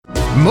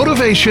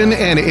Motivation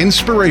and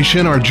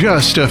inspiration are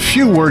just a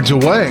few words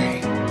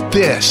away.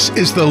 This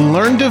is the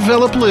Learn,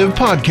 Develop, Live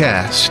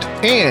podcast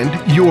and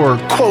your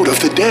quote of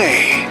the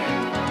day.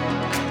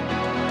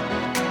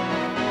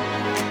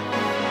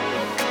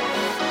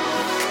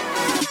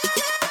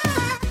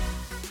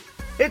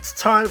 It's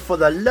time for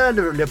the Learn,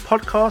 Develop, Live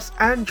podcast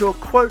and your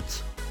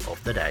quote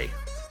of the day,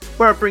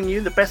 where I bring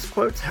you the best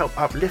quotes to help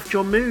uplift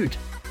your mood.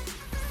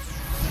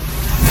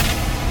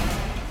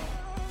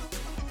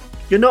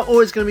 You're not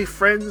always going to be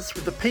friends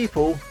with the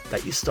people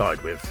that you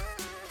started with.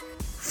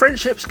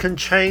 Friendships can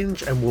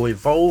change and will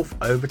evolve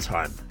over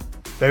time.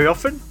 Very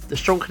often, the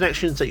strong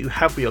connections that you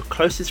have with your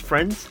closest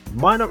friends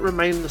might not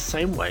remain the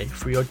same way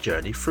through your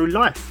journey through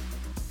life.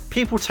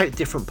 People take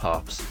different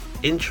paths,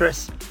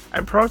 interests,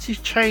 and priorities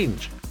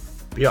change.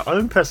 But your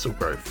own personal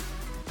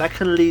growth, that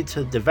can lead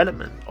to the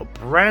development of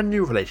brand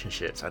new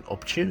relationships and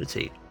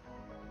opportunity.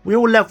 We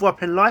all level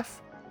up in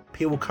life,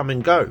 people come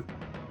and go.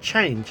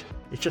 Change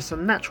is just a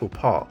natural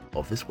part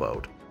of this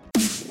world.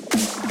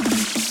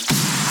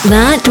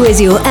 That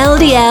was your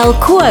LDL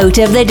quote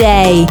of the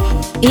day.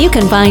 You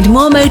can find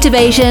more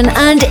motivation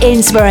and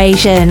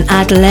inspiration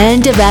at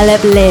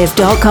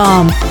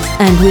learndeveloplive.com,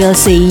 and we'll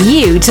see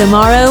you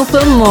tomorrow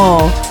for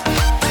more.